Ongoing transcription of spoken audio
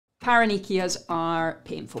Paronychias are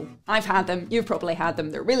painful. I've had them, you've probably had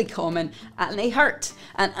them, they're really common and they hurt.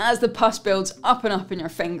 And as the pus builds up and up in your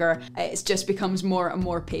finger, it just becomes more and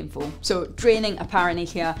more painful. So draining a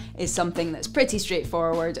paronychia is something that's pretty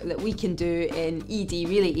straightforward that we can do in ED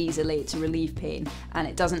really easily to relieve pain, and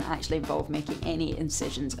it doesn't actually involve making any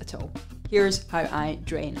incisions at all. Here's how I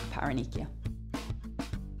drain a paronychia.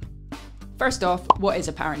 First off, what is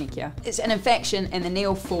a paronychia? It's an infection in the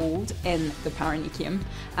nail fold in the paronychium,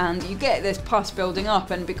 and you get this pus building up,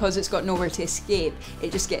 and because it's got nowhere to escape,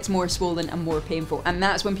 it just gets more swollen and more painful, and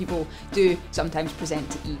that's when people do sometimes present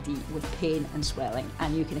to ED with pain and swelling,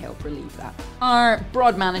 and you can help relieve that. Our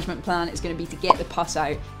broad management plan is going to be to get the pus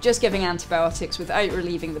out. Just giving antibiotics without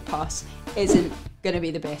relieving the pus isn't going to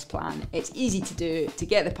be the best plan. It's easy to do to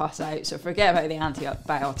get the pus out, so forget about the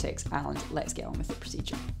antibiotics and let's get on with the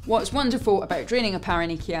procedure. What's wonderful about draining a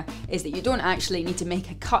paronychia is that you don't actually need to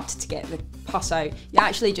make a cut to get the pus out. You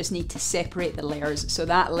actually just need to separate the layers. So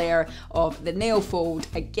that layer of the nail fold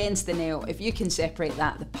against the nail, if you can separate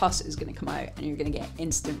that, the pus is going to come out and you're going to get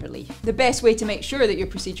instant relief. The best way to make sure that your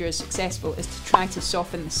procedure is successful is to try to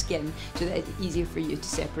soften the skin so that it's easier for you to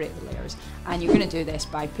separate the layers. And you're going to do this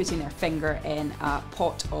by putting their finger in a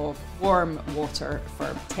pot of warm water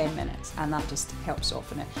for 10 minutes, and that just helps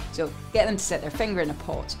soften it. So get them to set their finger in a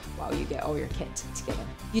pot while you get all your kit together.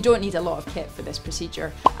 You don't need a lot of kit for this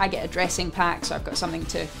procedure. I get a dressing pack, so I've got something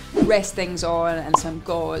to rest things on and some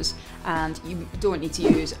gauze, and you don't need to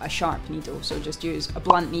use a sharp needle, so just use a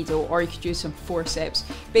blunt needle, or you could use some forceps.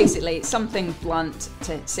 Basically, something blunt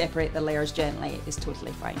to separate the layers gently is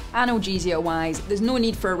totally fine. Analgesia wise, there's no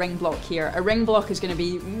need for a ring block here. A ring block is going to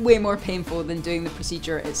be way more painful than doing the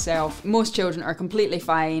procedure itself. Most children are completely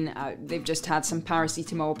fine. They've just had some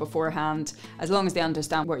paracetamol beforehand. As long as they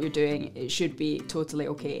understand what you're doing, it should be totally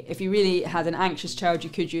okay. If you really had an anxious child, you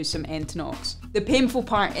could use some Entonox. The painful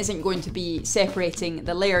part isn't going to be separating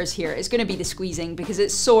the layers here. It's going to be the squeezing, because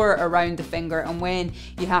it's sore around the finger, and when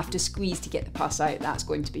you have to squeeze to get the pus out, that's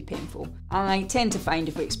going to be painful. And I tend to find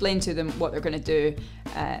if we explain to them what they're going to do,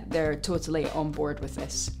 they're totally on board with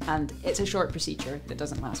this. And it's a short procedure that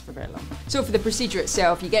doesn't last for very long. So for the procedure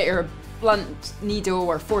itself, you get your blunt needle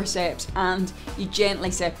or forceps and you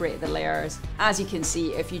gently separate the layers. As you can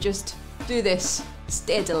see, if you just do this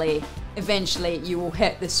steadily, eventually you will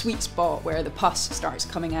hit the sweet spot where the pus starts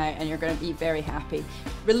coming out and you're going to be very happy.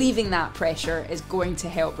 Relieving that pressure is going to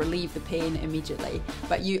help relieve the pain immediately,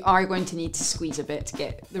 but you are going to need to squeeze a bit to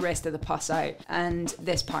get the rest of the pus out, and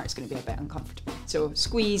this part is going to be a bit uncomfortable. So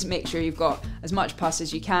squeeze, make sure you've got as much pus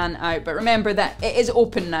as you can out, but remember that it is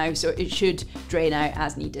open now, so it should drain out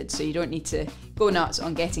as needed, so you don't need to go nuts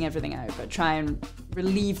on getting everything out, but try and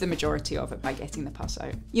relieve the majority of it by getting the pus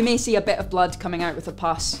out. You may see a bit of blood coming out with the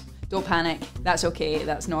pus. Don't panic, that's okay,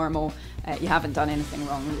 that's normal. You haven't done anything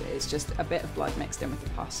wrong, it's just a bit of blood mixed in with the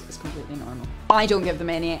pus, it's completely normal. I don't give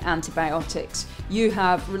them any antibiotics. You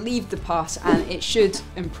have relieved the pus and it should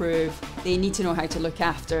improve. They need to know how to look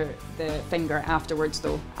after the finger afterwards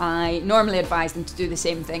though. I normally advise them to do the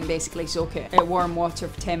same thing, basically soak it in warm water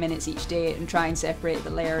for 10 minutes each day and try and separate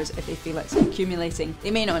the layers if they feel it's accumulating.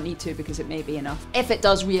 They may not need to because it may be enough. If it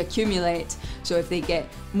does reaccumulate, so if they get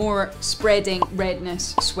more spreading,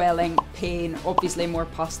 redness, swelling, pain, obviously more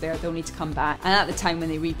pus there, they'll need to come back. And at the time when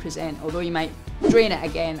they represent, although you might drain it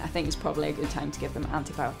again, I think it's probably a good time to give them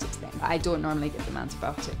antibiotics then. I don't normally give them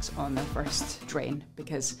antibiotics on their first drain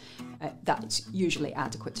because that's usually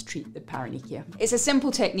adequate to treat the paronychia. It's a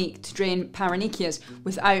simple technique to drain paronychias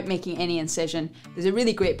without making any incision. There's a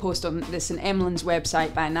really great post on this on Emlyn's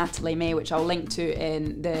website by Natalie May, which I'll link to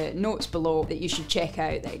in the notes below, that you should check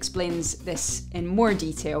out, that explains this in more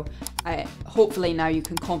detail. Hopefully now you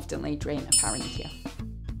can confidently drain a paronychia.